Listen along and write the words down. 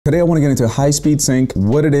Today I want to get into high-speed sync,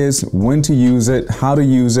 what it is, when to use it, how to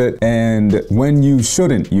use it, and when you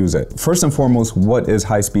shouldn't use it. First and foremost, what is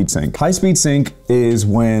high-speed sync? High-speed sync is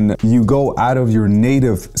when you go out of your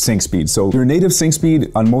native sync speed. So your native sync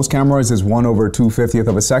speed on most cameras is 1/250th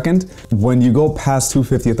of a second. When you go past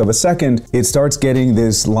 2/50th of a second, it starts getting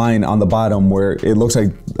this line on the bottom where it looks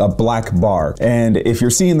like a black bar. And if you're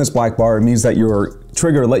seeing this black bar, it means that your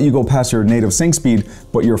trigger let you go past your native sync speed,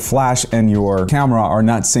 but your flash and your camera are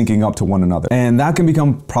not syncing up to one another. And that can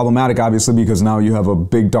become problematic, obviously, because now you have a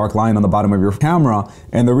big dark line on the bottom of your camera.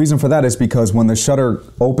 And the reason for that is because when the shutter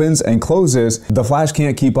opens and closes, the flash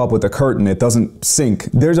can't keep up with the curtain. It doesn't sync.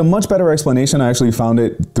 There's a much better explanation. I actually found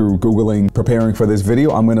it through Googling preparing for this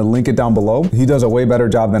video. I'm going to link it down below. He does a way better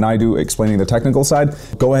job than I do explaining the technical side.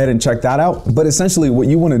 Go ahead and check that out. But essentially what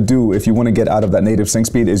you want to do if you want to get out of that native sync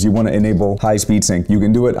speed is you want to enable high speed sync. You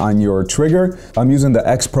can do it on your trigger. I'm using the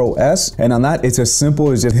X Pro S, and on that it's as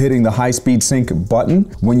simple as just hitting the high speed sync button.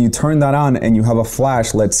 When you turn that on and you have a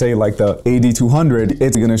flash, let's say like the AD200,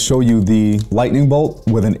 it's going to show you the lightning bolt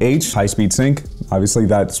with an H, high speed sync. Obviously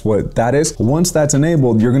that's what that is. Once that's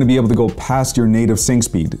enabled, you're going to be able to go past your native sync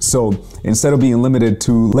speed. So instead of being limited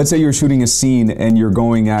to, let's say you're shooting a scene and you're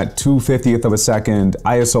going at 2/50th of a second,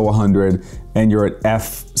 ISO 100, and you're at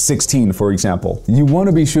f16, for example. You want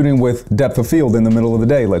to be shooting with depth of field in the middle of the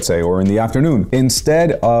day, let's say, or in the afternoon.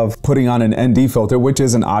 Instead of putting on an ND filter, which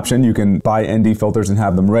is an option, you can buy ND filters and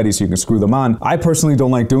have them ready so you can screw them on. I personally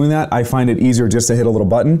don't like doing that. I find it easier just to hit a little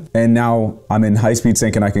button, and now I'm in high speed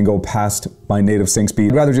sync and I can go past my native sync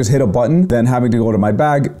speed. I'd rather just hit a button than having to go to my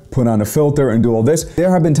bag, put on a filter, and do all this.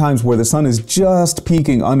 There have been times where the sun is just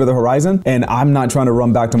peeking under the horizon, and I'm not trying to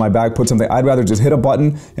run back to my bag, put something. I'd rather just hit a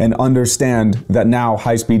button and understand that now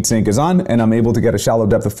high speed sync is on and I'm able to get a shallow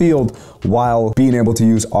depth of field while being able to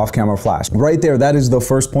use off-camera flash. Right there, that is the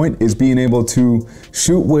first point, is being able to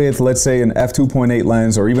shoot with, let's say, an f2.8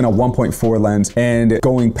 lens or even a 1.4 lens and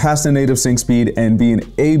going past the native sync speed and being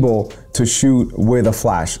able to shoot with a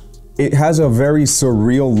flash. It has a very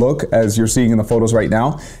surreal look, as you're seeing in the photos right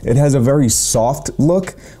now. It has a very soft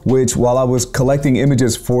look, which while I was collecting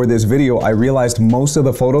images for this video, I realized most of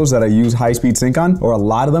the photos that I use high-speed sync on, or a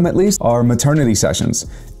lot of them at least, are maternity sessions.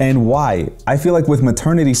 And why? I feel like with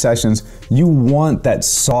maternity sessions, you want that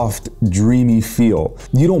soft, dreamy feel.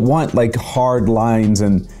 You don't want like hard lines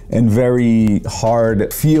and very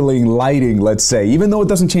hard feeling lighting, let's say. Even though it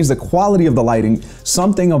doesn't change the quality of the lighting,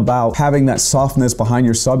 something about having that softness behind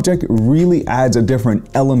your subject really adds a different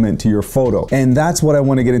element to your photo. And that's what I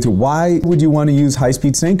want to get into. Why would you want to use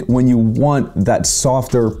high-speed sync when you want that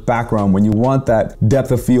softer background, when you want that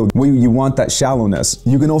depth of field, when you want that shallowness?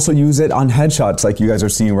 You can also use it on headshots like you guys are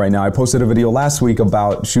seeing right now. I posted a video last week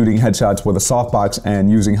about shooting headshots with a softbox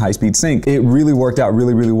and using high-speed sync. It really worked out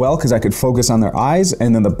really, really well because I could focus on their eyes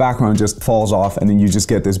and then the background just falls off and then you just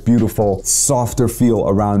get this beautiful softer feel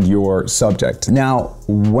around your subject. Now,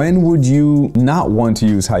 when would you not want to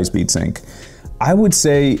use high-speed sync? I would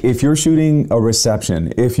say if you're shooting a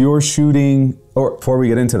reception, if you're shooting, or before we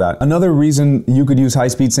get into that, another reason you could use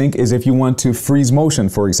high-speed sync is if you want to freeze motion,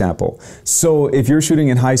 for example. So if you're shooting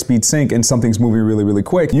in high-speed sync and something's moving really, really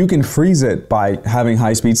quick, you can freeze it by having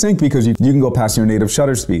high-speed sync because you can go past your native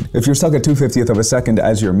shutter speed. If you're stuck at 2/50th of a second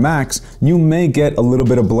as your max, you may get a little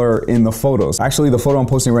bit of blur in the photos. Actually, the photo I'm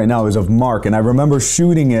posting right now is of Mark, and I remember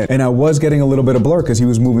shooting it and I was getting a little bit of blur because he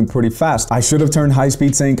was moving pretty fast. I should have turned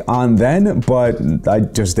high-speed sync on then, but I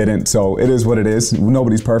just didn't. So it is what it is.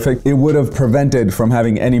 Nobody's perfect. It would have prevented from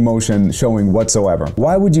having any motion showing whatsoever.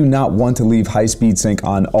 Why would you not want to leave high-speed sync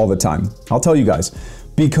on all the time? I'll tell you guys.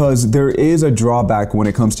 Because there is a drawback when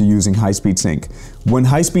it comes to using high-speed sync. When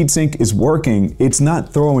high-speed sync is working, it's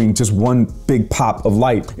not throwing just one big pop of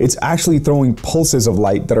light. It's actually throwing pulses of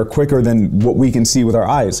light that are quicker than what we can see with our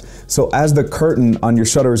eyes. So as the curtain on your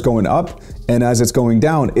shutter is going up and as it's going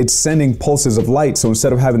down, it's sending pulses of light. So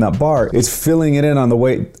instead of having that bar, it's filling it in on the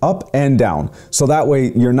way up and down. So that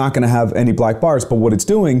way you're not gonna have any black bars, but what it's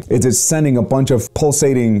doing is it's sending a bunch of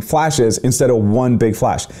pulsating flashes instead of one big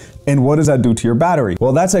flash. And what does that do to your battery?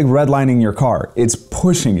 Well, that's like redlining your car. It's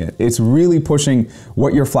pushing it. It's really pushing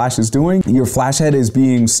what your flash is doing. Your flash head is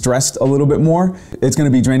being stressed a little bit more. It's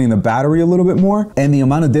gonna be draining the battery a little bit more. And the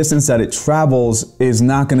amount of distance that it travels is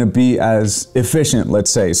not gonna be as efficient,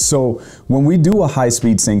 let's say. So when we do a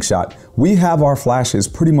high-speed sync shot, we have our flashes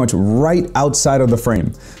pretty much right outside of the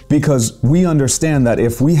frame, because we understand that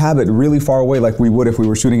if we have it really far away, like we would if we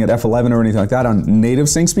were shooting at f11 or anything like that on native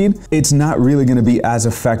sync speed, it's not really gonna be as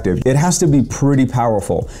effective. It has to be pretty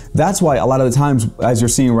powerful. That's why a lot of the times, as you're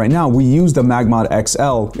seeing right now, we use the MagMod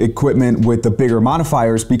XL equipment with the bigger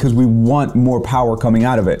modifiers because we want more power coming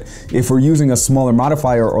out of it. If we're using a smaller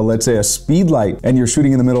modifier, or let's say a speed light, and you're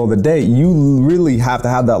shooting in the middle of the day, you really have to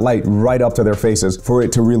have that light right up to their faces for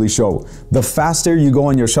it to really show. The faster you go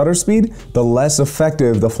on your shutter speed, the less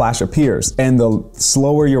effective the flash appears, and the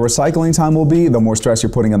slower your recycling time will be, the more stress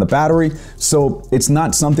you're putting on the battery. So it's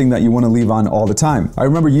not something that you want to leave on all the time. I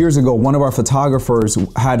remember years ago, one of our photographers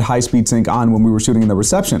had high speed sync on when we were shooting in the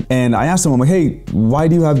reception, and I asked them, I'm like, hey, why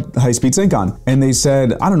do you have high speed sync on? And they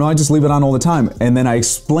said, I don't know, I just leave it on all the time. And then I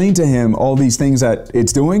explained to him all these things that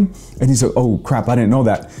it's doing, and he said, oh crap, I didn't know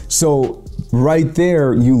that. So right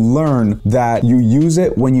there, you learn that you use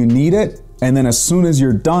it when you need it, and then as soon as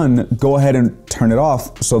you're done, go ahead and turn it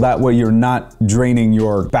off, so that way you're not draining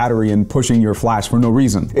your battery and pushing your flash for no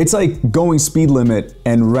reason. It's like going speed limit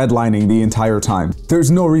and redlining the entire time. There's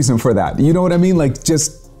no reason for that. You know what I mean? Like,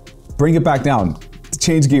 just bring it back down.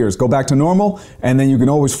 Change gears, go back to normal, and then you can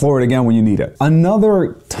always floor it again when you need it.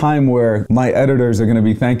 Another time where my editors are gonna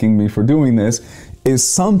be thanking me for doing this is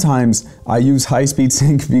sometimes I use high speed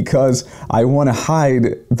sync because I want to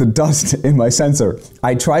hide the dust in my sensor.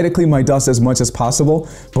 I try to clean my dust as much as possible,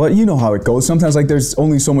 but you know how it goes. Sometimes like there's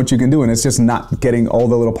only so much you can do and it's just not getting all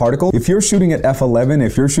the little particles. If you're shooting at f11,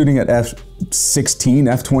 if you're shooting at f16,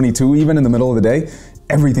 f22, even in the middle of the day,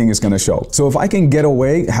 everything is gonna show. So if I can get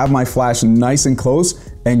away, have my flash nice and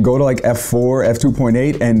close, and go to like f4,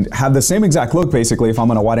 f2.8, and have the same exact look basically if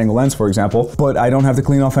I'm on a wide angle lens, for example, but I don't have to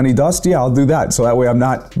clean off any dust, yeah, I'll do that. So that way I'm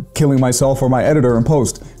not killing myself or my editor in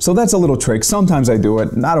post. So that's a little trick. Sometimes I do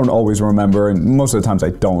it, and I don't always remember, and most of the times I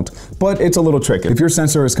don't, but it's a little trick. If your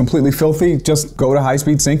sensor is completely filthy, just go to high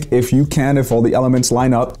speed sync if you can, if all the elements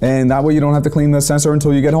line up, and that way you don't have to clean the sensor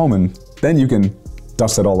until you get home, and then you can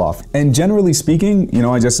dust it all off. And generally speaking, you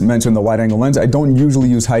know, I just mentioned the wide angle lens. I don't usually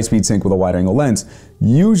use high speed sync with a wide angle lens.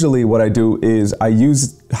 Usually what I do is I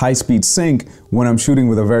use high speed sync when I'm shooting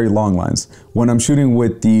with a very long lens, when I'm shooting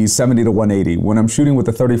with the 70 to 180, when I'm shooting with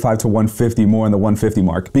the 35 to 150, more in the 150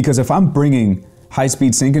 mark. Because if I'm bringing high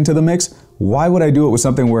speed sync into the mix, why would I do it with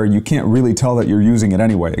something where you can't really tell that you're using it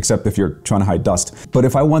anyway, except if you're trying to hide dust? But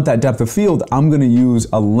if I want that depth of field, I'm gonna use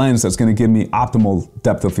a lens that's gonna give me optimal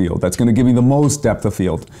depth of field, that's gonna give me the most depth of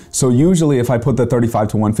field. So usually if I put the 35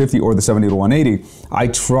 to 150 or the 70 to 180, I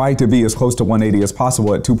try to be as close to 180 as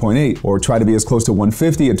possible at 2.8, or try to be as close to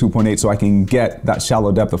 150 at 2.8 so I can get that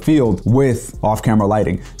shallow depth of field with off-camera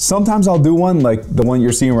lighting. Sometimes I'll do one, like the one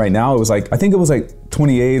you're seeing right now, it was like, I think it was like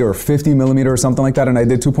 28 or 50 millimeter or something like that, and I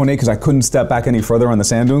did 2.8 because I couldn't step back any further on the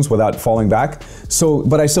sand dunes without falling back. So,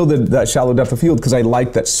 but I still did that shallow depth of field because I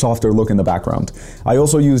liked that softer look in the background. I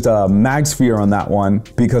also used a mag sphere on that one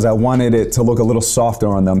because I wanted it to look a little softer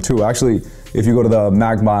on them too. Actually, if you go to the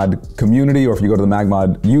MagMod community, or if you go to the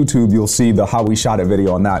MagMod YouTube, you'll see the How We Shot It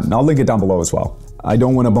video on that, and I'll link it down below as well. I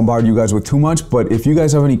don't want to bombard you guys with too much, but if you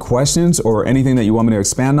guys have any questions or anything that you want me to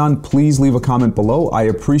expand on, please leave a comment below. I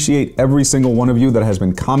appreciate every single one of you that has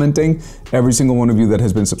been commenting, every single one of you that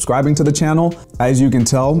has been subscribing to the channel. As you can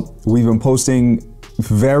tell, we've been posting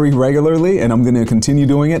very regularly, and I'm going to continue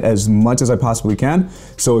doing it as much as I possibly can.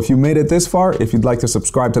 So if you made it this far, if you'd like to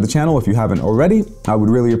subscribe to the channel, if you haven't already, I would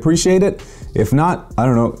really appreciate it. If not, I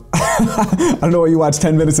don't know. I don't know why you watch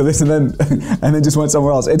 10 minutes of this and then just went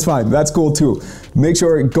somewhere else. It's fine. That's cool too. Make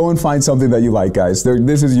sure, go and find something that you like, guys.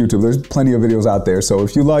 This is YouTube. There's plenty of videos out there. So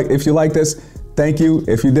if you like this, thank you.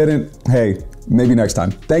 If you didn't, hey, maybe next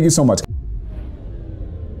time. Thank you so much.